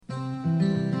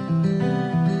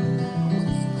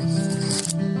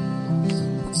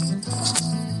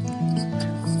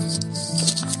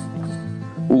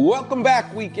Welcome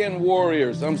back, Weekend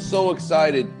Warriors. I'm so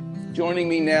excited. Joining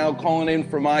me now, calling in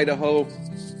from Idaho,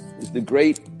 is the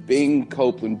great Bing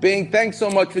Copeland. Bing, thanks so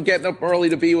much for getting up early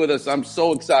to be with us. I'm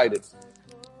so excited.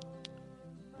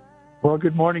 Well,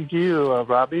 good morning to you,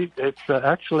 Robbie. It's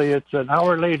an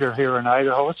hour later here in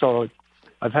Idaho, so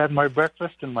I've had my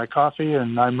breakfast and my coffee,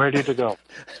 and I'm ready to go.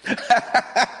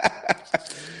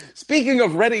 Speaking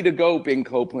of ready to go, Bing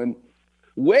Copeland,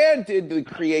 where did the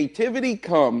creativity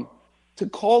come to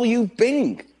call you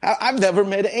Bing? I've never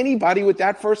met anybody with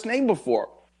that first name before.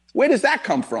 Where does that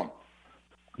come from?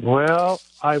 Well,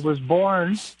 I was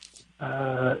born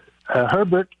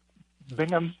Herbert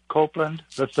Bingham Copeland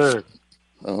III.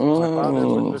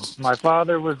 Oh. My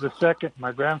father was the second.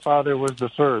 My grandfather was the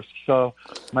first. So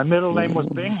my middle name was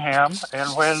Bingham, and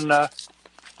when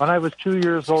I was 2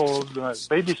 years old,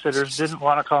 babysitters didn't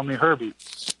want to call me Herbie.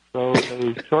 So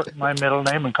they shortened my middle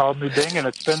name and called me Bing, and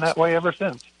it's been that way ever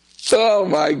since. Oh,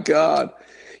 my God.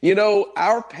 You know,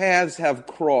 our paths have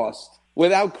crossed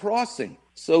without crossing.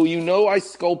 So, I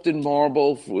sculpted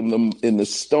marble in the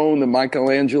stone that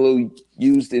Michelangelo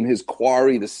used in his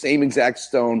quarry, the same exact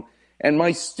stone. And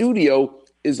my studio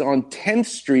is on 10th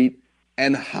Street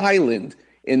and Highland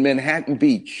in Manhattan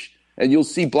Beach. And you'll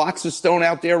see blocks of stone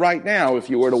out there right now if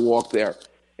you were to walk there.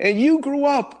 And you grew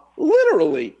up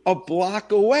literally a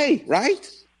block away,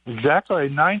 right? Exactly.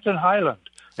 9th and Highland.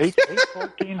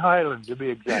 814 Highland, to be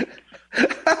exact.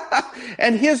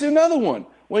 And here's another one.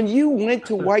 When you went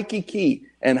to Waikiki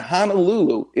and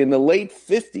Honolulu in the late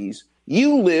 50s,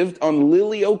 you lived on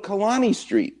Liliuokalani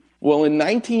Street. Well, in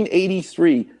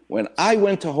 1983, when I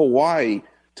went to Hawaii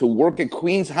to work at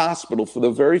Queens Hospital for the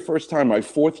very first time, my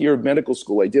fourth year of medical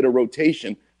school, I did a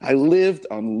rotation. I lived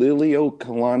on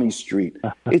Liliuokalani Street.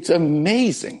 It's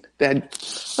amazing that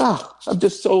I'm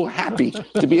just so happy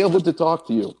to be able to talk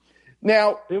to you.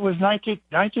 Now, it was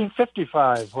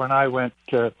 1955 when I was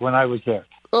there.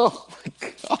 Oh my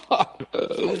God!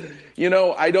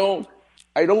 I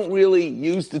don't really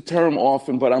use the term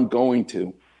often, but I'm going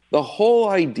to. The whole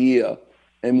idea,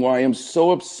 and why I'm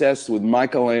so obsessed with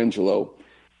Michelangelo,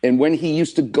 and when he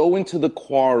used to go into the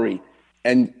quarry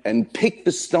and pick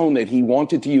the stone that he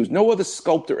wanted to use. No other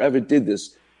sculptor ever did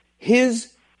this.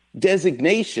 His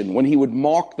designation when he would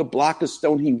mark the block of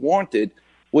stone he wanted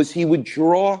was he would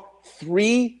draw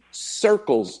 3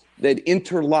 circles that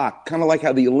interlock, kind of like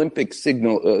how the Olympic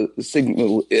signal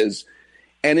is.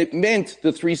 And it meant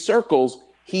the 3 circles,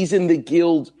 he's in the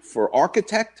guild for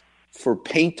architect, for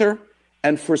painter,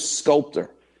 and for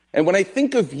sculptor. And when I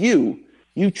think of you,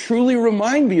 you truly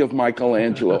remind me of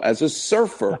Michelangelo as a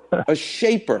surfer, a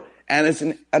shaper, and as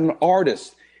an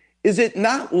artist. Is it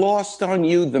not lost on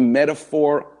you the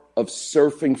metaphor of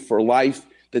surfing for life,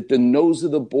 that the nose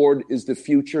of the board is the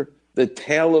future, the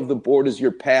tail of the board is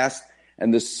your past,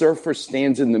 and the surfer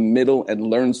stands in the middle and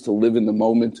learns to live in the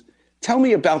moment? Tell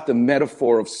me about the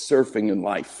metaphor of surfing in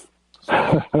life.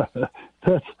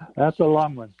 That's a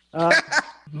long one.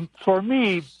 For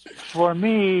me,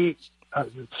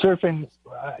 surfing,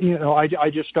 I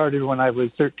just started when I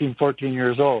was 13, 14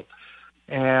 years old.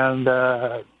 And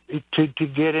to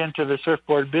get into the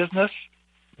surfboard business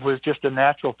was just a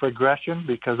natural progression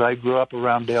because I grew up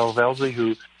around Dale Velzy,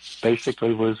 who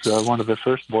basically was one of the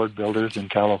first board builders in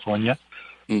California.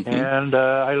 Mm-hmm. And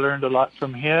I learned a lot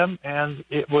from him. And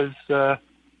it was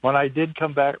when I did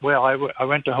come back, I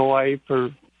went to Hawaii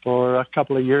for a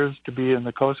couple of years to be in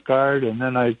the Coast Guard, and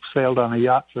then I sailed on a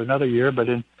yacht for another year. But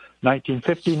in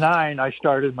 1959, I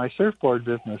started my surfboard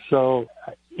business. So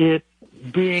it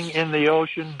being in the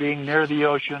ocean, being near the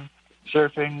ocean,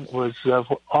 surfing was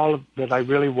all that I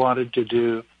really wanted to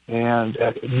do. And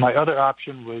my other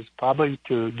option was probably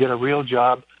to get a real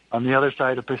job on the other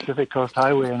side of Pacific Coast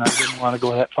Highway, and I didn't want to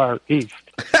go that far east.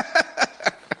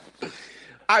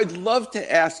 I'd love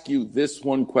to ask you this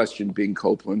one question, Bing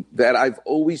Copeland, that I've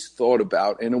always thought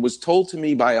about, and it was told to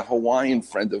me by a Hawaiian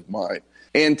friend of mine.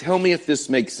 And tell me if this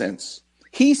makes sense.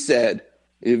 He said,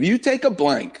 if you take a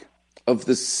blank of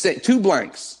the 2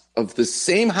 blanks of the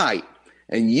same height,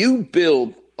 and you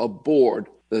build a board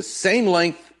the same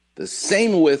length, the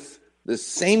same width, the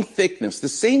same thickness, the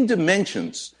same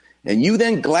dimensions, and you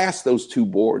then glass those 2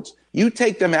 boards, you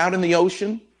take them out in the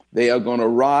ocean, they are going to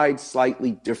ride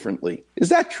slightly differently. Is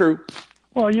that true?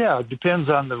 Well, yeah, it depends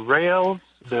on the rails,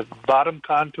 the bottom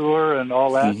contour, and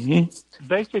all that. Mm-hmm.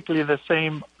 Basically, the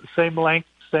same length,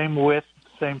 same width,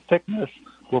 same thickness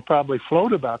will probably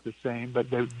float about the same, but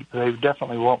they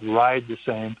definitely won't ride the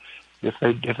same if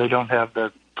they don't have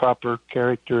the proper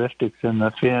characteristics in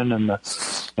the fin and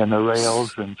the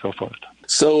rails and so forth.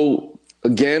 So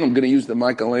Again, I'm going to use the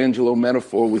Michelangelo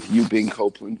metaphor with you, Bing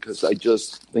Copeland, because I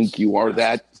just think you are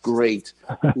that great.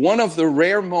 One of the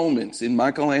rare moments in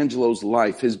Michelangelo's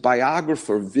life, his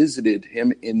biographer visited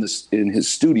him in his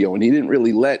studio, and he didn't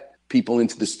really let people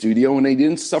into the studio, and they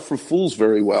didn't suffer fools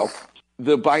very well.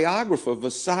 The biographer,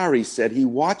 Vasari, said he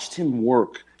watched him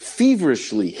work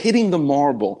feverishly, hitting the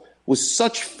marble with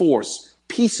such force,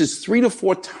 pieces 3 to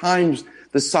 4 times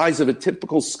the size of a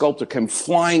typical sculptor came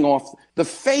flying off the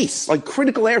face, like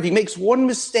critical error. He makes one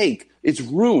mistake, it's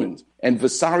ruined. And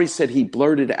Vasari said he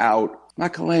blurted out,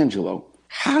 "Michelangelo,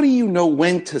 how do you know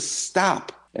when to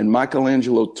stop?" And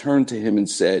Michelangelo turned to him and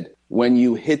said, "When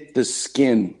you hit the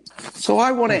skin." So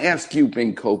I want to ask you,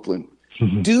 Bing Copeland,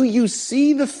 do you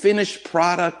see the finished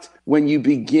product when you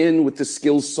begin with the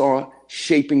skill saw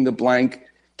shaping the blank?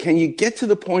 Can you get to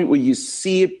the point where you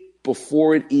see it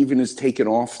before it even is taken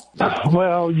off?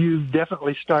 Well, you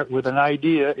definitely start with an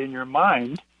idea in your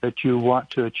mind that you want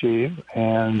to achieve,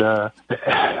 and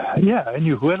and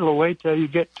you whittle away till you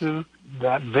get to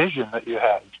that vision that you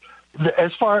have.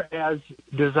 As far as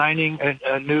designing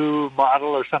a new model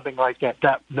or something like that,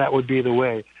 that would be the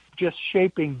way. Just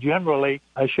shaping generally,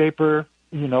 a shaper,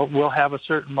 will have a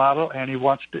certain model, and he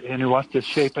wants to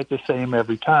shape it the same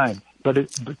every time. But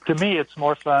to me, it's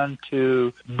more fun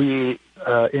to be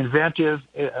inventive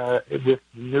with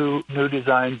new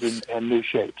designs and new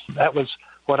shapes. That was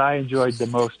what I enjoyed the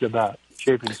most about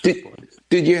shaping surfboards.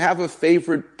 Did you have a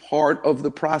favorite part of the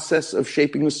process of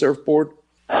shaping the surfboard?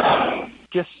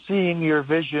 Just seeing your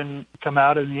vision come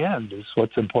out in the end is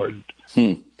what's important.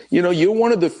 You're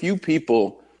one of the few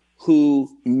people who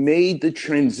made the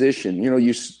transition.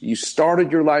 You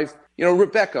started your life.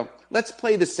 Rebecca, let's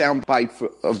play the sound bite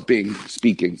of Bing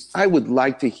speaking. I would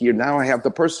like to hear, now I have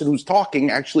the person who's talking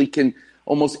actually can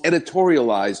almost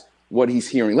editorialize what he's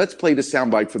hearing. Let's play the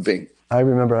sound bite for Bing. I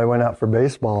remember I went out for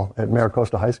baseball at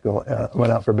Maricosta High School.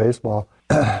 Went out for baseball,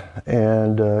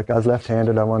 and I was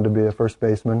left-handed. I wanted to be a first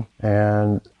baseman.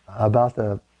 And about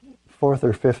the 4th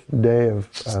or 5th day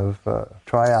of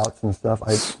tryouts and stuff,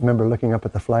 I remember looking up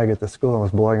at the flag at the school and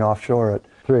was blowing offshore at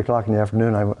 3 o'clock in the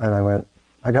afternoon. And I went,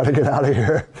 I got to get out of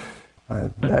here.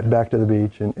 Back to the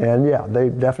beach. And yeah, they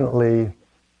definitely,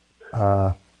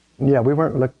 we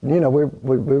weren't, we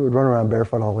would run around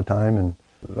barefoot all the time and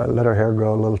let our hair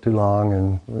grow a little too long,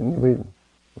 and we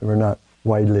were not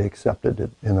widely accepted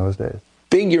in those days.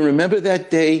 Bing, you remember that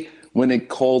day when it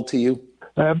called to you?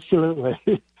 Absolutely.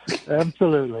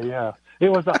 Absolutely, yeah.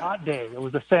 It was a hot day. It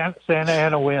was a Santa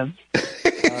Ana wind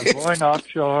going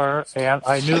offshore, and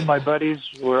I knew my buddies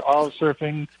were all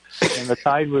surfing, and the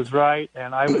tide was right,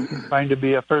 and I was trying to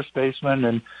be a first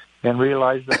baseman and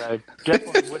realized that I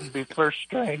definitely wouldn't be first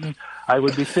string. I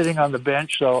would be sitting on the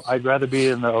bench, so I'd rather be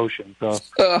in the ocean. So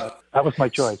that was my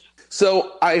choice.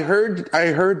 So I heard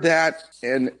that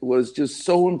and was just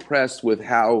so impressed with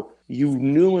how you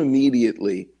knew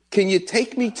immediately. Can you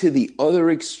take me to the other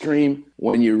extreme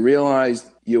when you realized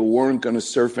you weren't going to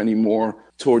surf anymore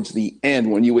towards the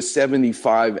end, when you were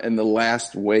 75 and the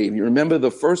last wave? You remember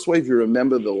the first wave? You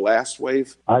remember the last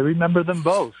wave? I remember them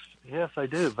both. Yes, I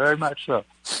do. Very much so.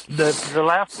 The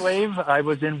last wave, I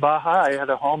was in Baja. I had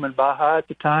a home in Baja at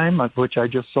the time, which I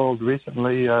just sold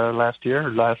recently last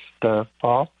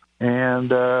fall.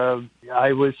 And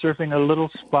I was surfing a little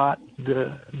spot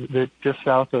just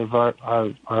south of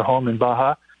our home in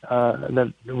Baja.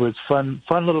 That was fun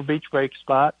little beach break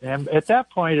spot. And at that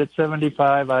point, at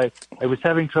 75, I was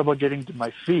having trouble getting to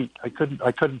my feet. I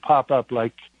couldn't pop up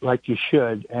like you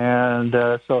should. And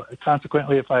so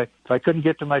consequently, if I couldn't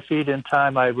get to my feet in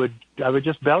time, I would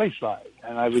just belly slide.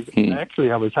 And I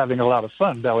was having a lot of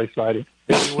fun belly sliding.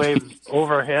 Big waves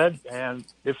overhead, and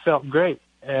it felt great.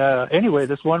 Anyway,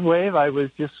 this one wave, I was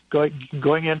just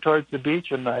going in towards the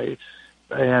beach, and I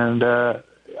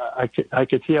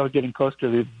could see I was getting close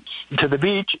to the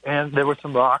beach, and there were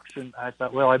some rocks, and I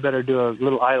thought, well, I better do a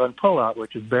little island pullout,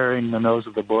 which is burying the nose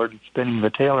of the board and spinning the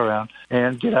tail around,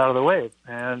 and get out of the wave.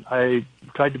 And I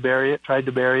tried to bury it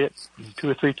 2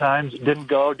 or 3 times. Didn't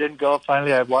go.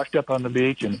 Finally, I washed up on the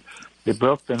beach, and it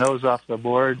broke the nose off the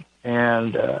board,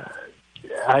 and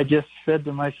I just said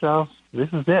to myself, this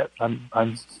is it. I'm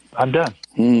done.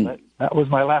 That was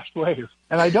my last wave.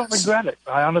 And I don't regret it.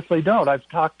 I honestly don't. I've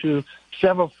talked to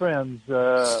several friends,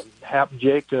 Hap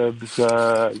Jacobs,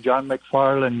 John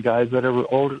McFarland, guys that are a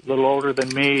little older than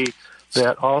me,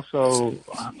 that also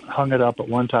hung it up at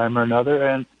one time or another.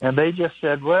 And they just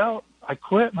said, well, I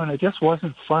quit when it just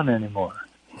wasn't fun anymore.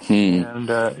 And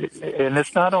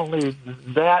it's not only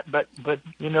that, but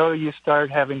you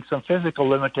start having some physical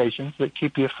limitations that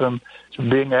keep you from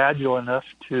being agile enough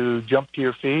to jump to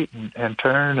your feet and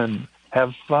turn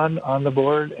have fun on the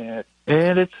board, and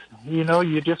it's,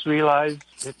 you just realize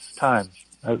it's time.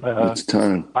 It's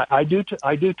time. I do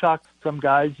talk to some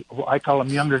guys. I call them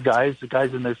younger guys, the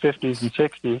guys in their 50s and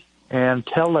 60s, and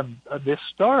tell them this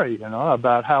story,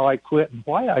 about how I quit and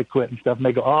why I quit and stuff. And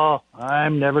they go, "Oh,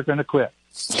 I'm never going to quit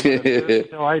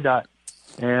until I die,"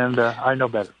 and I know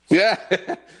better. Yeah.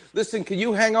 Listen, can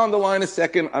you hang on the line a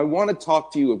second? I want to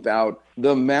talk to you about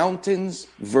the mountains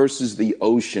versus the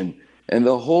ocean and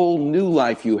the whole new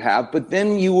life you have, but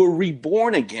then you were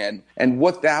reborn again and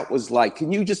what that was like.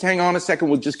 Can you just hang on a second?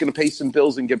 We're just going to pay some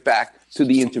bills and get back to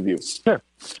the interview. Sure.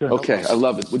 Okay, I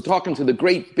love it. We're talking to the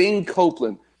great Bing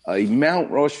Copeland, a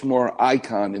Mount Rushmore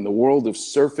icon in the world of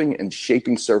surfing and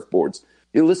shaping surfboards.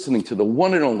 You're listening to the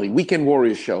one and only Weekend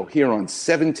Warrior Show here on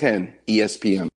 710 ESPN.